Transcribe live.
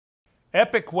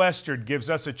Epic Western gives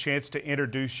us a chance to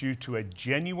introduce you to a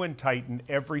genuine Titan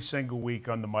every single week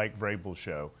on the Mike Vrabel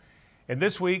Show. And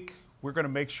this week, we're going to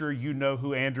make sure you know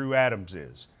who Andrew Adams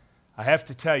is. I have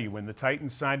to tell you, when the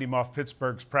Titans signed him off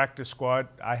Pittsburgh's practice squad,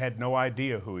 I had no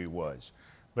idea who he was.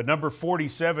 But number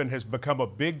 47 has become a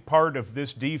big part of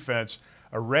this defense,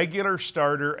 a regular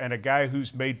starter and a guy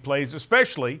who's made plays,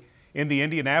 especially in the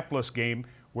Indianapolis game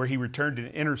where he returned an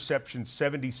interception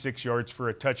 76 yards for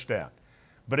a touchdown.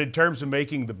 But in terms of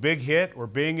making the big hit or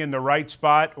being in the right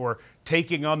spot or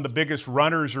taking on the biggest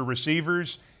runners or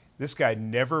receivers, this guy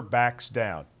never backs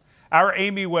down. Our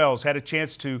Amy Wells had a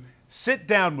chance to sit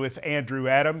down with Andrew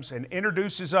Adams and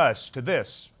introduces us to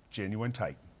this genuine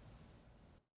Titan.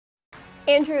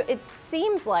 Andrew, it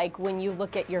seems like when you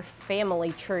look at your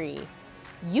family tree,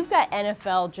 you've got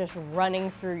NFL just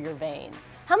running through your veins.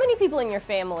 How many people in your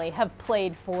family have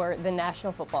played for the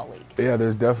National Football League? Yeah,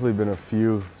 there's definitely been a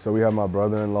few. So we have my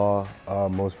brother-in-law,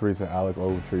 most recent, Alec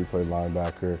Ogletree, played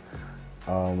linebacker.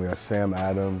 We have Sam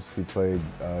Adams, he played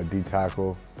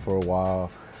D-tackle for a while.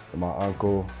 And my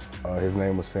uncle, his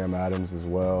name was Sam Adams as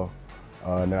well.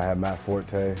 And then I have Matt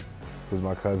Forte, who's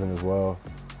my cousin as well.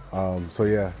 So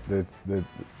yeah, the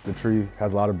tree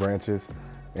has a lot of branches,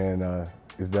 and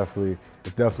it's definitely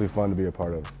fun to be a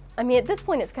part of. I mean, at this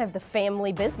point, it's kind of the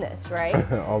family business, right?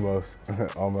 Almost,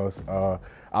 almost. I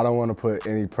don't want to put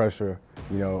any pressure,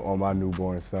 on my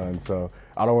newborn son. So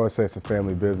I don't want to say it's a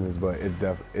family business, but it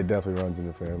definitely runs in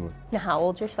the family. Now, how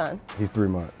old's your son? He's 3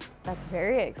 months. That's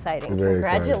very exciting. Very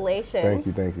Congratulations.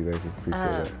 Exciting. Thank you. Appreciate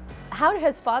that. How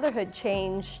has fatherhood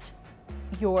changed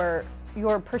your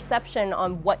perception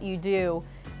on what you do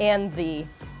and the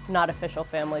not official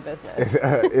family business?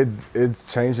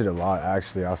 It's changed it a lot,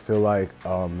 actually. I feel like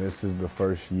this is the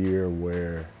first year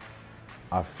where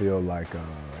I feel like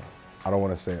I don't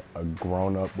want to say a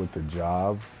grown up with the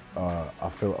job. I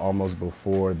feel almost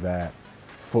before that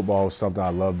football was something I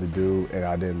loved to do, and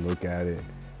I didn't look at it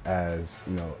as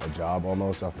a job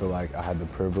almost. I feel like I had the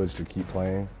privilege to keep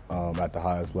playing at the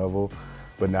highest level.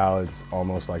 But now it's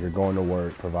almost like you're going to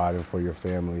work, providing for your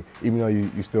family, even though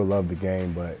you still love the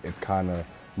game, but it's kind of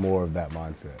more of that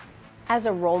mindset. As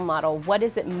a role model, what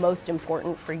is it most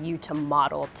important for you to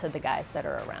model to the guys that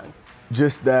are around?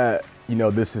 Just that,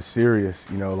 this is serious.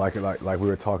 Like we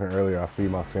were talking earlier, I feed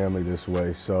my family this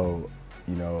way. So,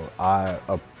 I,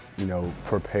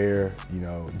 prepare,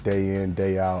 day in,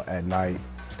 day out, at night,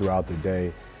 throughout the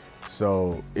day.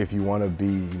 So if you want to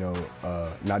be,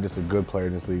 not just a good player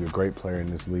in this league, a great player in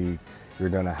this league, you're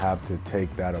going to have to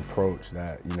take that approach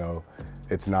that,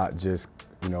 it's not just,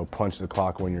 punch the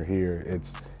clock when you're here.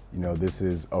 It's, this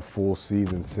is a full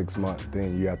season, 6-month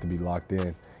thing. You have to be locked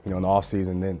in, in the off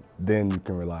season, then you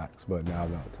can relax, but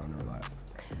now's not the time to relax.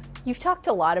 You've talked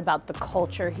a lot about the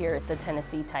culture here at the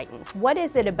Tennessee Titans. What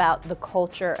is it about the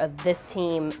culture of this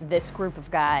team, this group of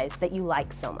guys, that you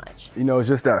like so much? It's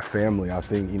just that family. I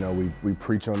think, we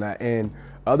preach on that. And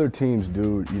other teams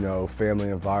do, family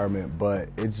environment, but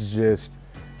it's just,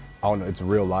 I don't know, it's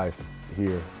real life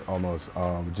here almost.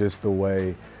 Just the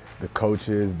way the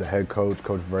coaches, the head coach,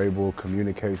 Coach Vrabel,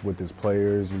 communicates with his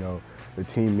players, the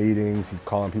team meetings, he's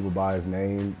calling people by his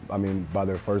name, by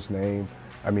their first name.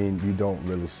 You don't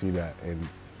really see that in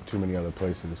too many other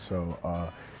places. So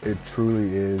it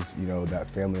truly is,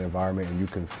 that family environment, and you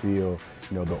can feel,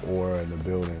 the aura in the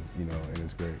building, and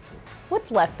it's great.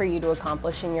 What's left for you to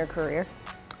accomplish in your career?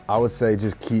 I would say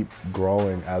just keep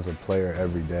growing as a player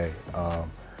every day.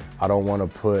 I don't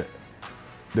want to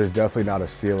there's definitely not a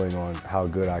ceiling on how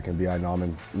good I can be. I know I'm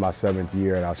in my 7th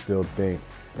year, and I still think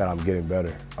that I'm getting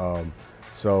better.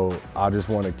 So I just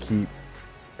want to keep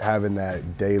having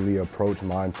that daily approach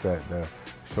mindset to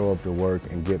show up to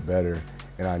work and get better.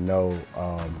 And I know,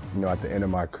 at the end of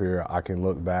my career, I can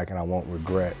look back and I won't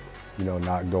regret,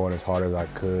 not going as hard as I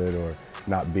could or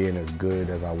not being as good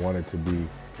as I wanted to be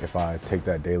if I take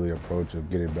that daily approach of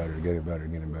getting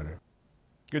better.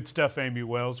 Good stuff, Amy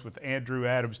Wells, with Andrew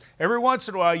Adams. Every once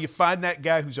in a while, you find that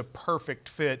guy who's a perfect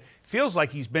fit. Feels like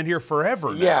he's been here forever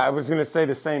now. Yeah, I was going to say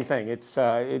the same thing. It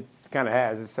kind of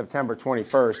has. It's September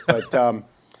 21st, but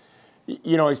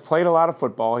he's played a lot of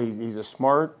football. He's a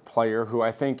smart player who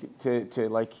I think, to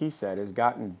like he said, has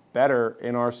gotten better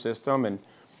in our system and,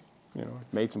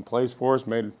 made some plays for us,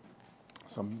 made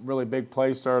some really big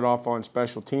plays, started off on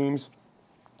special teams,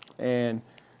 and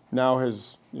now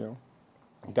has,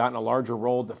 gotten a larger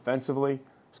role defensively.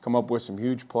 He's come up with some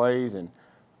huge plays and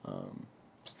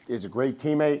is a great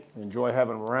teammate. Enjoy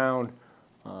having him around.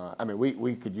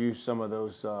 We could use some of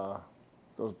those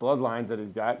those bloodlines that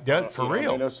he's got. Yeah, for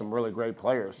real. They know some really great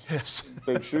players. Yes.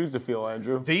 Big shoes to fill,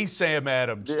 Andrew. The Sam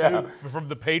Adams, Yeah. too, from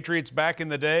the Patriots back in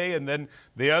the day, and then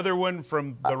the other one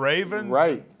from the Ravens.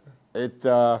 Right.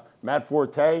 Matt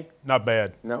Forte. Not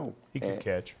bad. No. He can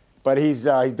catch. But he's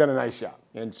done a nice job.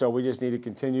 And so we just need to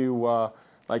continue,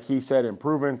 like he said,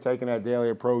 improving, taking that daily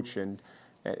approach. And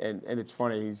it's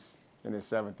funny, he's in his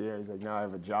 7th year. He's like, now I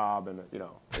have a job. And,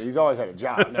 he's always had a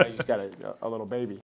job. Now he's just got a little baby.